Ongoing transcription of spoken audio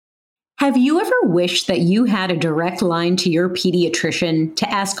Have you ever wished that you had a direct line to your pediatrician to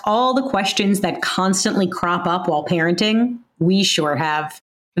ask all the questions that constantly crop up while parenting? We sure have.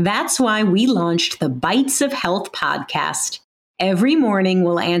 That's why we launched the Bites of Health podcast. Every morning,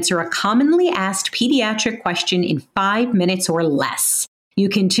 we'll answer a commonly asked pediatric question in 5 minutes or less. You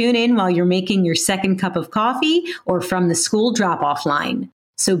can tune in while you're making your second cup of coffee or from the school drop-off line.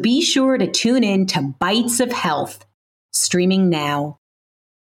 So be sure to tune in to Bites of Health, streaming now.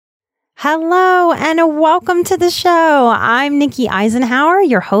 Hello and welcome to the show. I'm Nikki Eisenhower,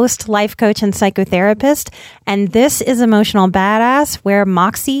 your host, life coach, and psychotherapist, and this is Emotional Badass, where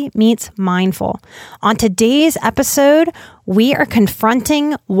Moxie meets Mindful. On today's episode, we are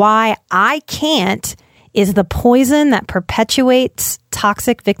confronting why I can't is the poison that perpetuates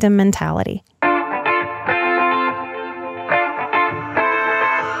toxic victim mentality.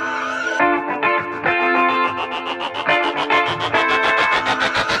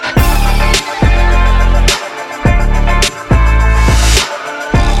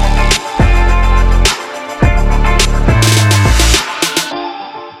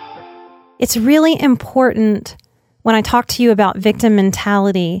 It's really important when I talk to you about victim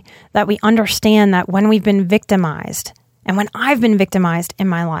mentality that we understand that when we've been victimized and when I've been victimized in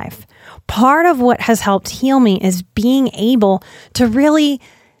my life, part of what has helped heal me is being able to really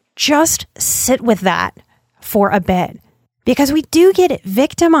just sit with that for a bit, because we do get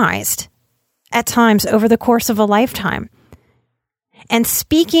victimized at times over the course of a lifetime. And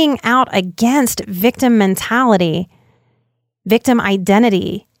speaking out against victim mentality, victim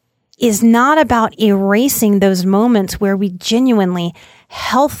identity, is not about erasing those moments where we genuinely,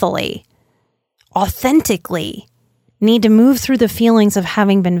 healthily, authentically need to move through the feelings of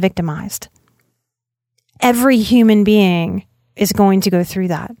having been victimized. Every human being is going to go through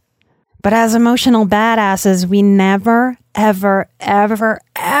that. But as emotional badasses, we never, ever, ever,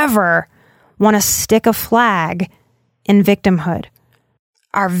 ever want to stick a flag in victimhood.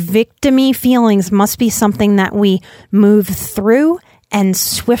 Our victim-y feelings must be something that we move through and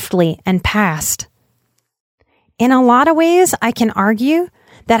swiftly and past. In a lot of ways, I can argue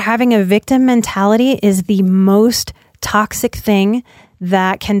that having a victim mentality is the most toxic thing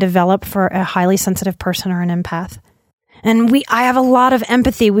that can develop for a highly sensitive person or an empath. And I have a lot of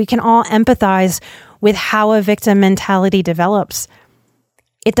empathy. We can all empathize with how a victim mentality develops.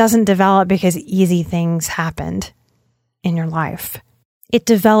 It doesn't develop because easy things happened in your life. It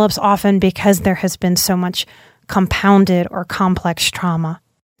develops often because there has been so much compounded or complex trauma.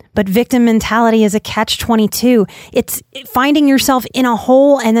 But victim mentality is a catch-22. It's finding yourself in a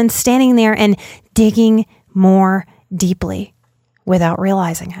hole and then standing there and digging more deeply without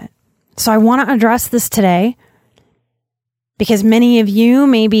realizing it. So I want to address this today because many of you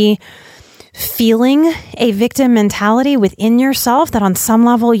may be feeling a victim mentality within yourself that on some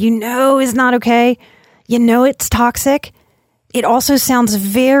level you know is not okay. You know it's toxic. It also sounds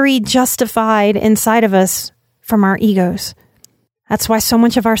very justified inside of us from our egos. That's why so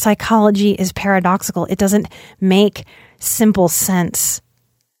much of our psychology is paradoxical. It doesn't make simple sense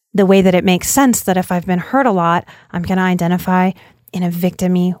the way that it makes sense that if I've been hurt a lot, I'm going to identify in a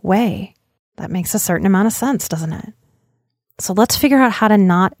victim-y way. That makes a certain amount of sense, doesn't it? So let's figure out how to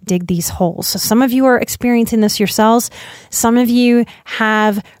not dig these holes. So some of you are experiencing this yourselves. Some of you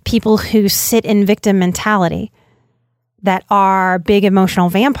have people who sit in victim mentality that are big emotional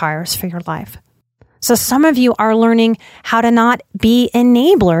vampires for your life. So some of you are learning how to not be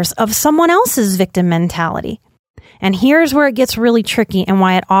enablers of someone else's victim mentality. And here's where it gets really tricky and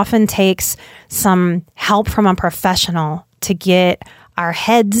why it often takes some help from a professional to get our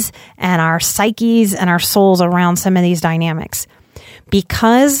heads and our psyches and our souls around some of these dynamics.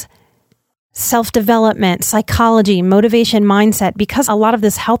 Because self-development, psychology, motivation, mindset, because a lot of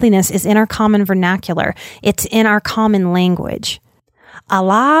this healthiness is in our common vernacular. It's in our common language. A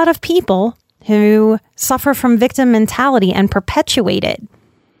lot of people who suffer from victim mentality and perpetuate it,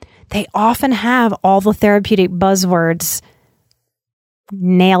 they often have all the therapeutic buzzwords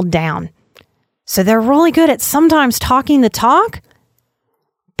nailed down. So they're really good at sometimes talking the talk,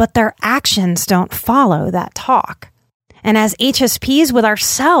 but their actions don't follow that talk. And as HSPs with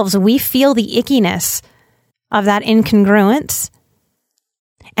ourselves, we feel the ickiness of that incongruence.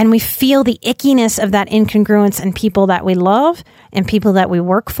 And we feel the ickiness of that incongruence in people that we love and people that we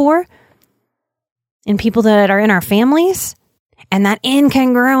work for and people that are in our families. And that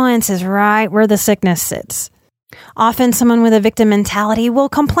incongruence is right where the sickness sits. Often someone with a victim mentality will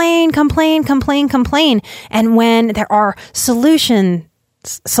complain. And when there are solutions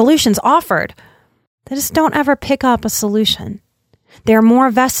offered, they just don't ever pick up a solution. They're more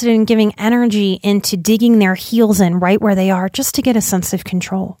vested in giving energy into digging their heels in right where they are just to get a sense of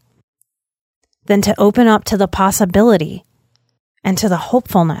control. than to open up to the possibility and to the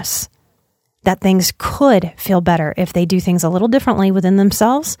hopefulness that things could feel better if they do things a little differently within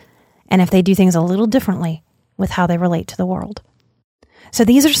themselves and if they do things a little differently with how they relate to the world. So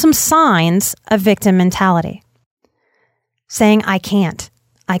these are some signs of victim mentality. Saying, I can't,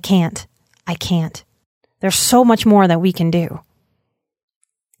 I can't, I can't. There's so much more that we can do.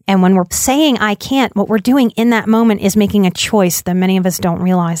 And when we're saying I can't, what we're doing in that moment is making a choice that many of us don't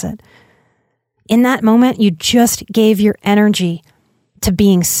realize it. In that moment, you just gave your energy to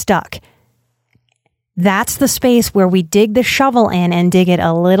being stuck. That's the space where we dig the shovel in and dig it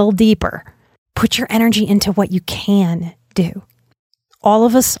a little deeper. Put your energy into what you can do. All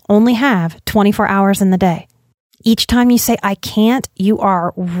of us only have 24 hours in the day. Each time you say, I can't, you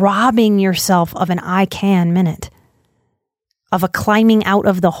are robbing yourself of an I can minute, of a climbing out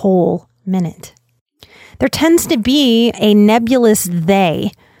of the hole minute. There tends to be a nebulous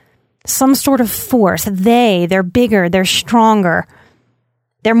they, some sort of force. They're bigger, they're stronger,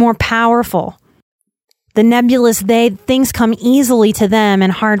 they're more powerful. The nebulous they, things come easily to them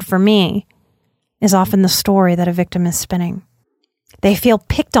and hard for me, is often the story that a victim is spinning. They feel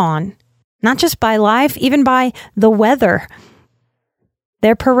picked on, not just by life, even by the weather.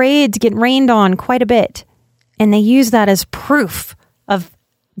 Their parades get rained on quite a bit, and they use that as proof of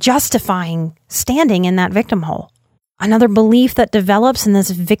justifying standing in that victim hole. Another belief that develops in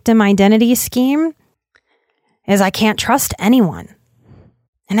this victim identity scheme is I can't trust anyone.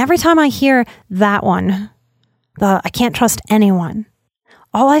 And every time I hear that one, I can't trust anyone,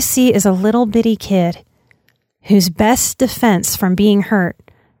 all I see is a little bitty kid whose best defense from being hurt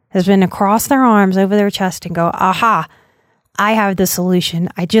has been to cross their arms over their chest and go, aha, I have the solution.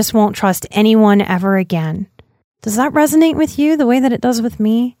 I just won't trust anyone ever again. Does that resonate with you the way that it does with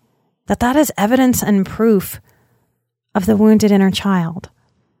me? That is evidence and proof of the wounded inner child.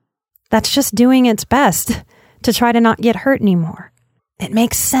 That's just doing its best to try to not get hurt anymore. It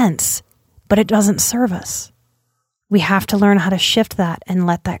makes sense, but it doesn't serve us. We have to learn how to shift that and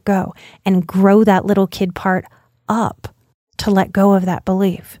let that go and grow that little kid part up to let go of that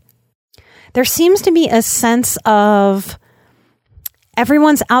belief. There seems to be a sense of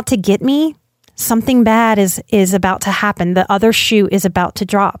everyone's out to get me. Something bad is about to happen. The other shoe is about to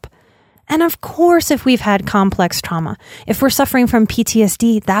drop. And of course, if we've had complex trauma, if we're suffering from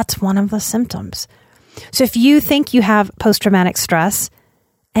PTSD, that's one of the symptoms. So if you think you have post-traumatic stress,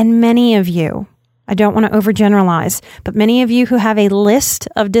 and many of you, I don't want to overgeneralize, but many of you who have a list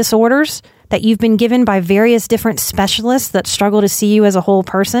of disorders that you've been given by various different specialists that struggle to see you as a whole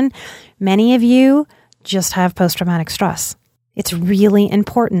person, many of you just have post-traumatic stress. It's really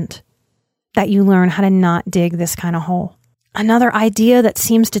important that you learn how to not dig this kind of hole. Another idea that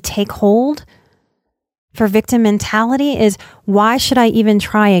seems to take hold for victim mentality is, why should I even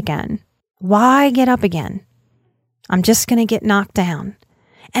try again? Why get up again? I'm just going to get knocked down.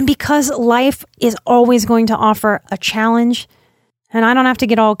 And because life is always going to offer a challenge, and I don't have to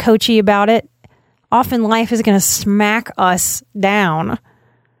get all coachy about it, often life is going to smack us down.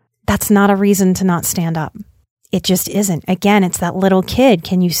 That's not a reason to not stand up. It just isn't. Again, it's that little kid.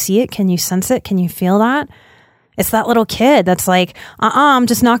 Can you see it? Can you sense it? Can you feel that? It's that little kid that's like, I'm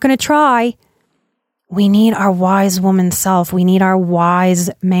just not going to try. We need our wise woman self. We need our wise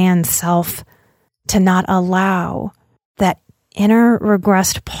man self to not allow that inner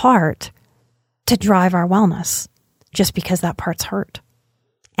regressed part to drive our wellness just because that part's hurt.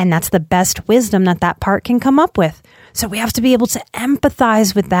 And that's the best wisdom that part can come up with. So we have to be able to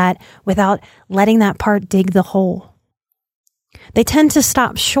empathize with that without letting that part dig the hole. They tend to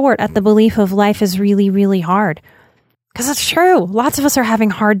stop short at the belief of life is really, really hard. Because it's true. Lots of us are having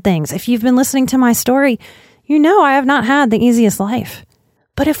hard things. If you've been listening to my story, you know I have not had the easiest life.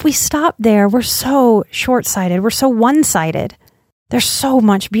 But if we stop there, we're so short-sighted. We're so one-sided. There's so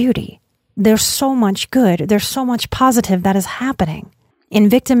much beauty. There's so much good. There's so much positive that is happening. In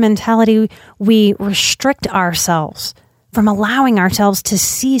victim mentality, we restrict ourselves from allowing ourselves to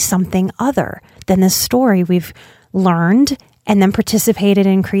see something other than the story we've learned and then participated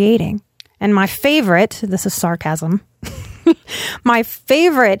in creating. And my favorite, this is sarcasm, my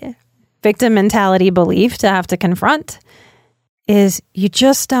favorite victim mentality belief to have to confront is you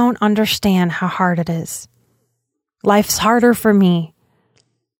just don't understand how hard it is. Life's harder for me.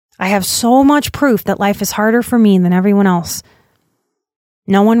 I have so much proof that life is harder for me than everyone else.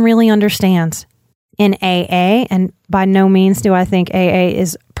 No one really understands. In AA, and by no means do I think AA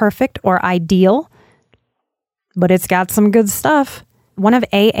is perfect or ideal, but it's got some good stuff. One of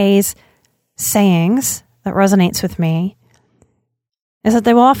AA's sayings that resonates with me is that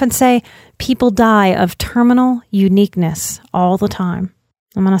they will often say, people die of terminal uniqueness all the time.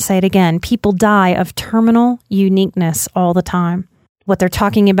 I'm going to say it again. People die of terminal uniqueness all the time. What they're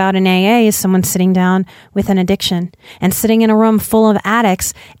talking about in AA is someone sitting down with an addiction and sitting in a room full of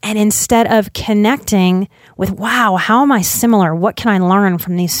addicts. And instead of connecting with, wow, how am I similar? What can I learn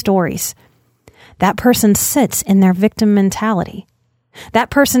from these stories? That person sits in their victim mentality. That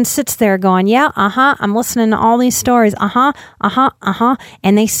person sits there going, yeah, I'm listening to all these stories.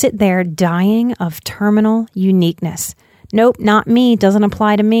 And they sit there dying of terminal uniqueness. Nope, not me. Doesn't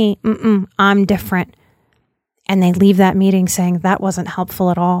apply to me. I'm different. And they leave that meeting saying, that wasn't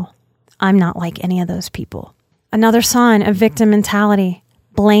helpful at all. I'm not like any of those people. Another sign of victim mentality,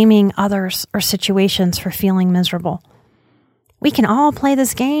 blaming others or situations for feeling miserable. We can all play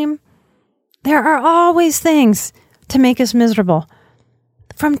this game. There are always things to make us miserable.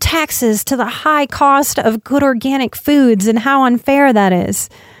 From taxes to the high cost of good organic foods and how unfair that is,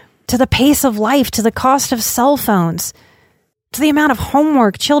 to the pace of life, to the cost of cell phones, to the amount of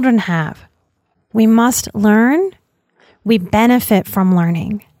homework children have. We must learn, we benefit from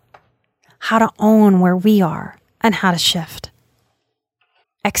learning how to own where we are and how to shift.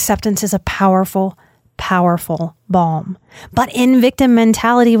 Acceptance is a powerful, powerful balm. But in victim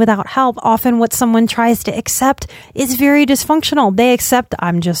mentality without help, often what someone tries to accept is very dysfunctional. They accept,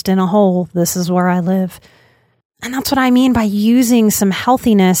 I'm just in a hole. This is where I live. And that's what I mean by using some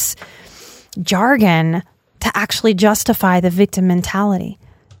healthiness jargon to actually justify the victim mentality.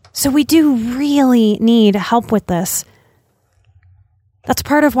 So we do really need help with this. That's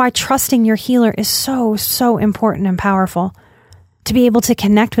part of why trusting your healer is so, so important and powerful, to be able to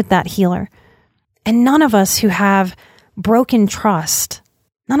connect with that healer. And none of us who have broken trust,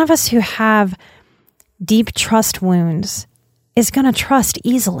 none of us who have deep trust wounds is going to trust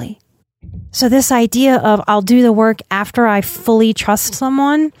easily. So this idea of I'll do the work after I fully trust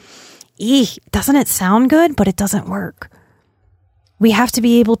someone, doesn't it sound good? But it doesn't work. We have to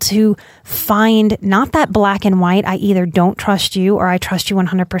be able to find not that black and white, I either don't trust you or I trust you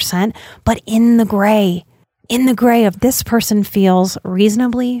 100%, but in the gray of this person feels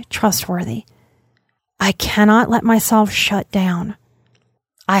reasonably trustworthy. I cannot let myself shut down.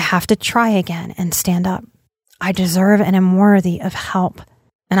 I have to try again and stand up. I deserve and am worthy of help.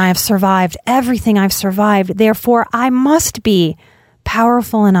 And I have survived everything I've survived. Therefore, I must be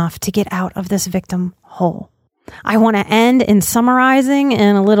powerful enough to get out of this victim hole. I want to end in summarizing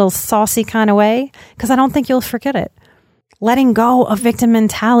in a little saucy kind of way, because I don't think you'll forget it. Letting go of victim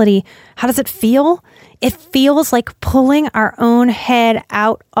mentality, how does it feel? It feels like pulling our own head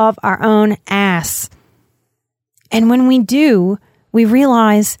out of our own ass. And when we do, we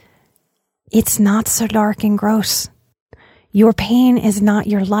realize it's not so dark and gross. Your pain is not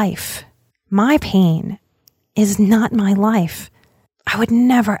your life. My pain is not my life. I would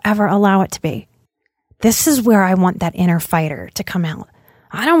never, ever allow it to be. This is where I want that inner fighter to come out.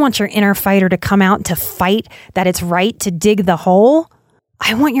 I don't want your inner fighter to come out to fight that it's right to dig the hole.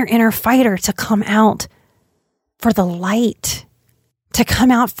 I want your inner fighter to come out for the light, to come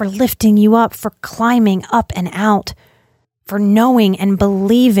out for lifting you up, for climbing up and out, for knowing and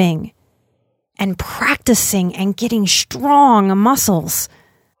believing and practicing and getting strong muscles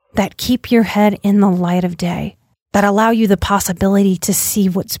that keep your head in the light of day, that allow you the possibility to see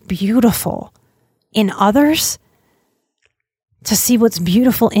what's beautiful in others, to see what's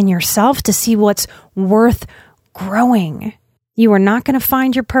beautiful in yourself, to see what's worth growing. You are not going to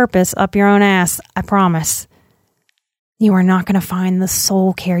find your purpose up your own ass, I promise. You are not going to find the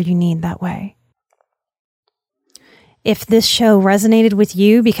soul care you need that way. If this show resonated with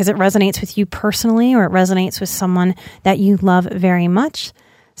you because it resonates with you personally, or it resonates with someone that you love very much,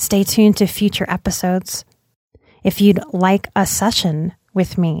 stay tuned to future episodes. If you'd like a session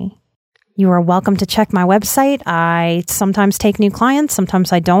with me, you are welcome to check my website. I sometimes take new clients,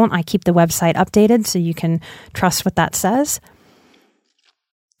 sometimes I don't. I keep the website updated so you can trust what that says.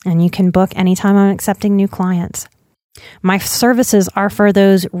 And you can book anytime I'm accepting new clients. My services are for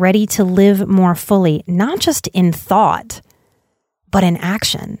those ready to live more fully, not just in thought, but in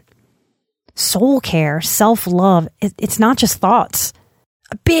action. Soul care, self-love, it's not just thoughts.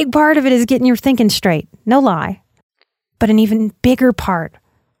 A big part of it is getting your thinking straight, no lie. But an even bigger part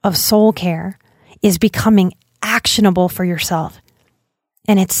of soul care is becoming actionable for yourself.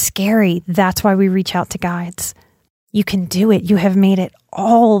 And it's scary. That's why we reach out to guides. You can do it. You have made it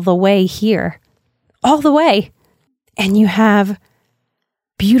all the way here. All the way. And you have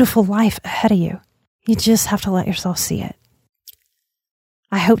beautiful life ahead of you. You just have to let yourself see it.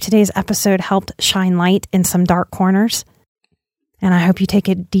 I hope today's episode helped shine light in some dark corners. And I hope you take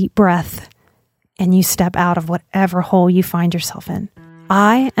a deep breath and you step out of whatever hole you find yourself in.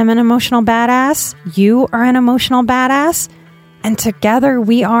 I am an emotional badass. You are an emotional badass. And together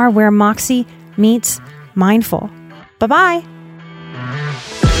we are where Moxie meets mindful. Bye-bye.